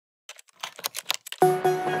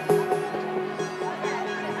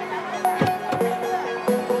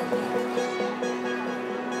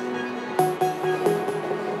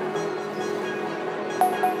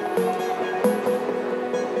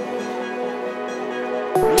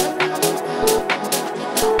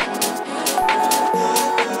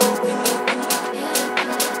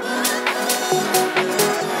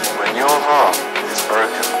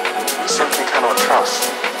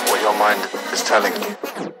telling you.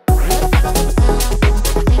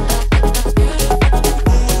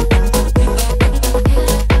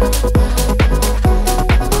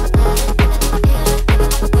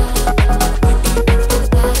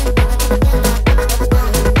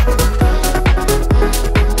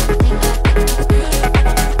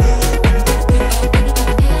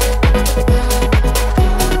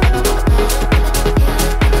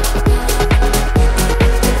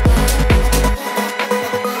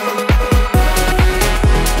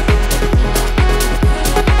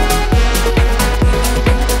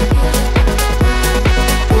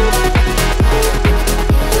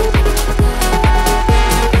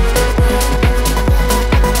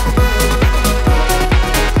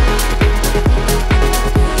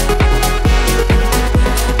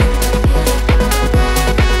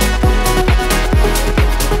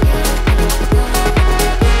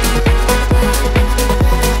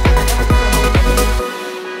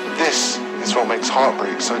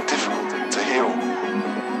 Heartbreak so difficult to heal.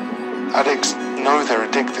 Addicts know they're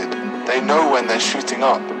addicted. They know when they're shooting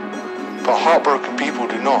up, but heartbroken people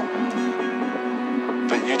do not.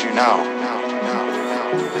 But you do now.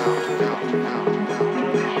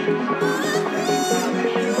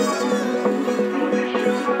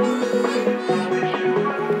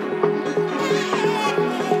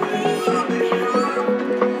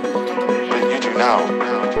 But you do now.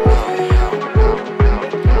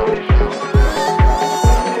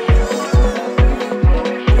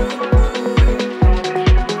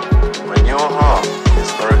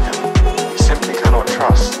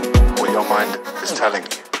 Is telling you.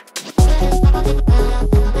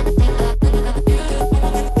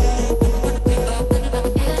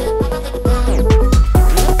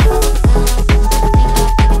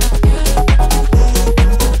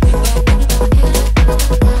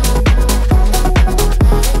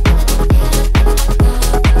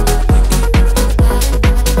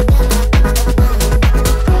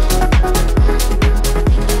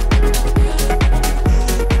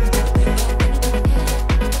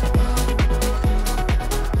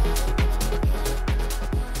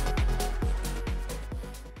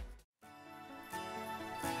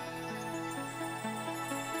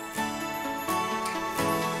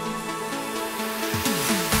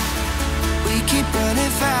 Keep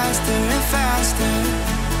running faster and faster.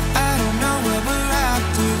 I don't know what we're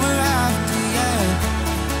after, yeah.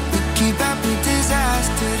 We keep up with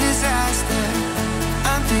disaster.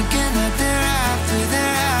 I'm thinking that they're after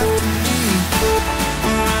me.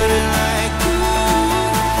 We're running like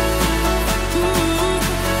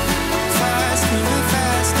faster and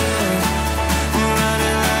faster. We're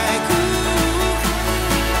running like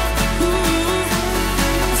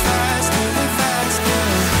faster and faster.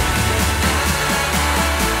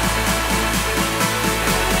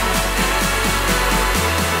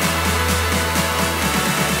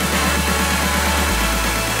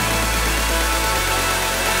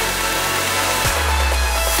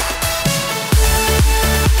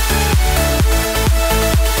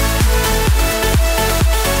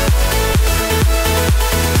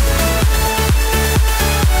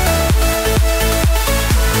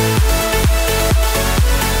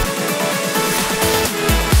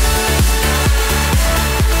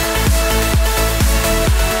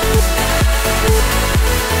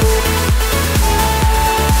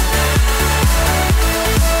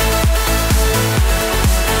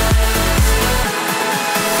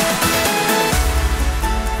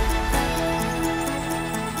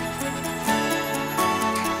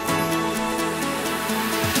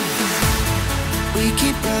 We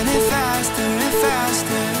keep running faster and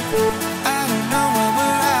faster. I don't know what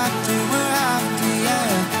we're after,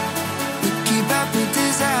 yeah. We keep up with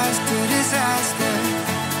disaster.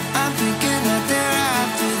 I'm thinking that they're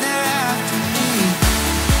after me.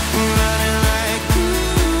 We're running like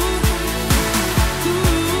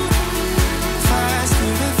faster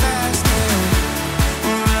and faster.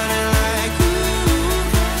 We're running like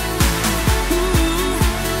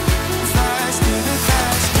faster and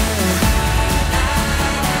faster.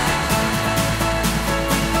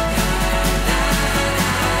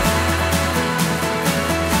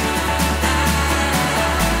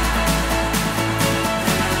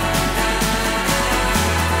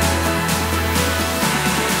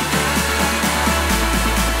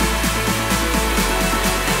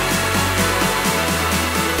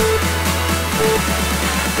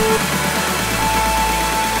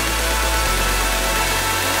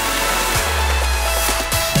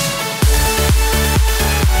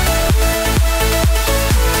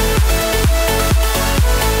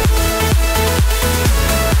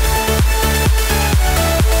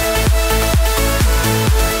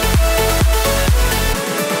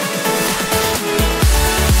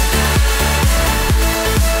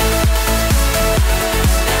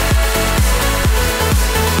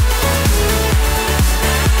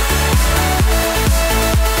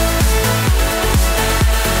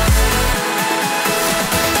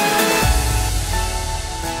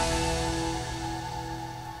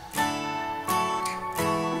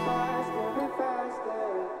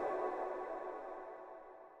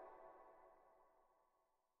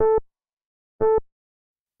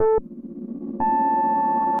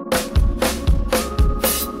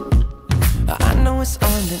 it's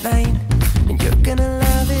on tonight, and you're gonna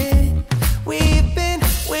love it. We've been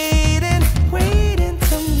waiting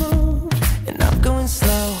to move, and I'm going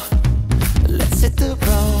slow. Let's hit the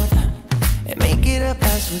road and make it up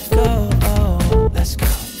as we go. Oh, let's go.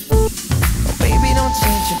 Oh, baby, don't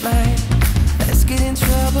change your mind. Let's get in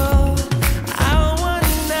trouble. I want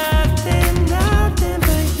nothing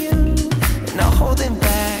but you. No holding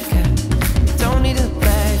back. Don't need a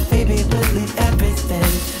bag, baby, believe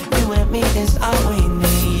everything. You and me is all we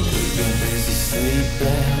need. We've been busy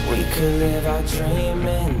sleeping. We could live our dream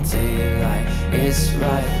in daylight. It's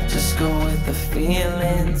right, just go with the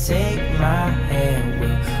feeling. Take my hand,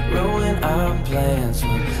 we'll ruin our plans.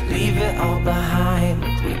 We'll leave it all behind.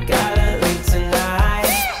 We gotta leave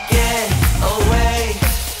tonight. Get away,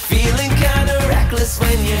 feeling kinda reckless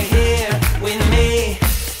when you're here with me.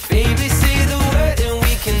 Baby, say the word and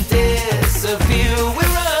we can disappear. We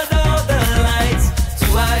run all the lights to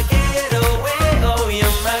our getaway. Oh,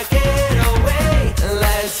 you're my getaway.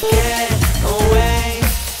 Let's get away,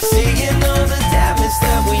 seeing all the damage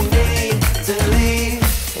that we need to leave.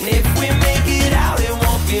 And if we make it out, it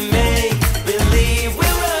won't be make believe. We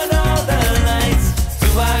run all the lights to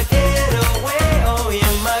our getaway. Oh,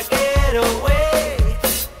 you're my getaway.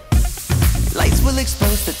 Lights will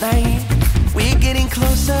expose the night. We're getting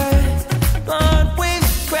closer. Blonde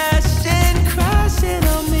waves crashing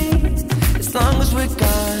on me. As long as we're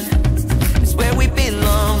gone, it's where we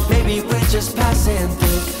belong. Maybe we're just passing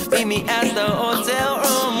through. Meet me at the hotel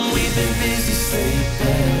room. We've been busy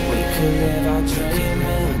sleeping. We could live our dream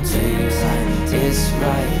in daylight. It's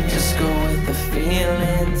right, just go with the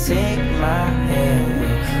feeling. Take my hand,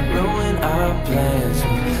 we'll ruin our plans.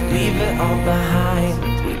 We'll leave it all behind.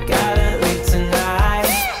 We gotta leave tonight.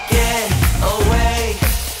 Get away,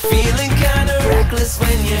 feeling kinda reckless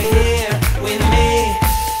when you're here with me.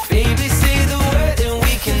 Baby, say the word and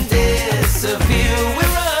we can disappear. We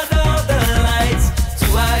run all the lights to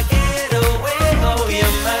our getaway. Oh,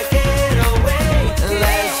 you're my getaway.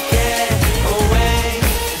 Let's get away,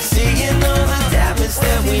 seeing all the damage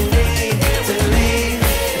that we need to leave.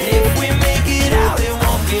 And if we make it out, it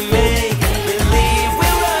won't be make believe. We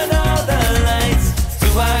run all the lights to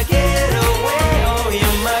our getaway. Oh,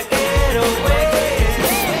 you're my getaway.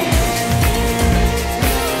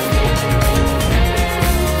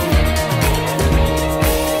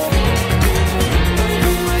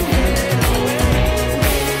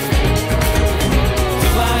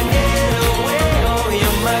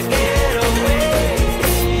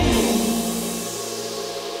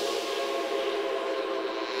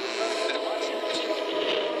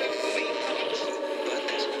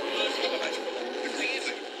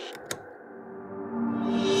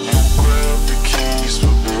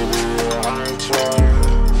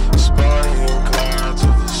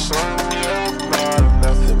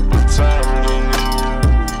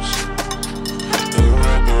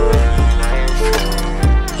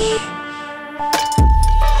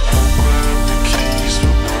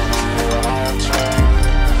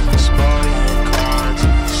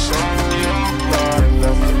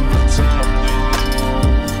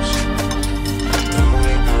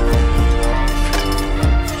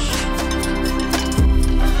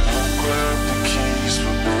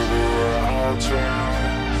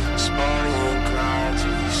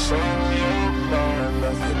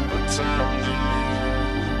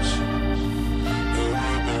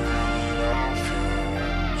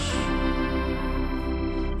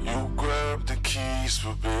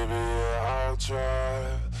 But baby, I'll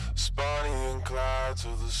drive Spotty and Clyde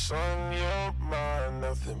till the sun, you're mine.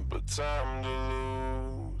 Nothing but time to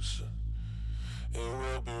lose, and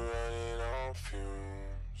we'll be running on fumes.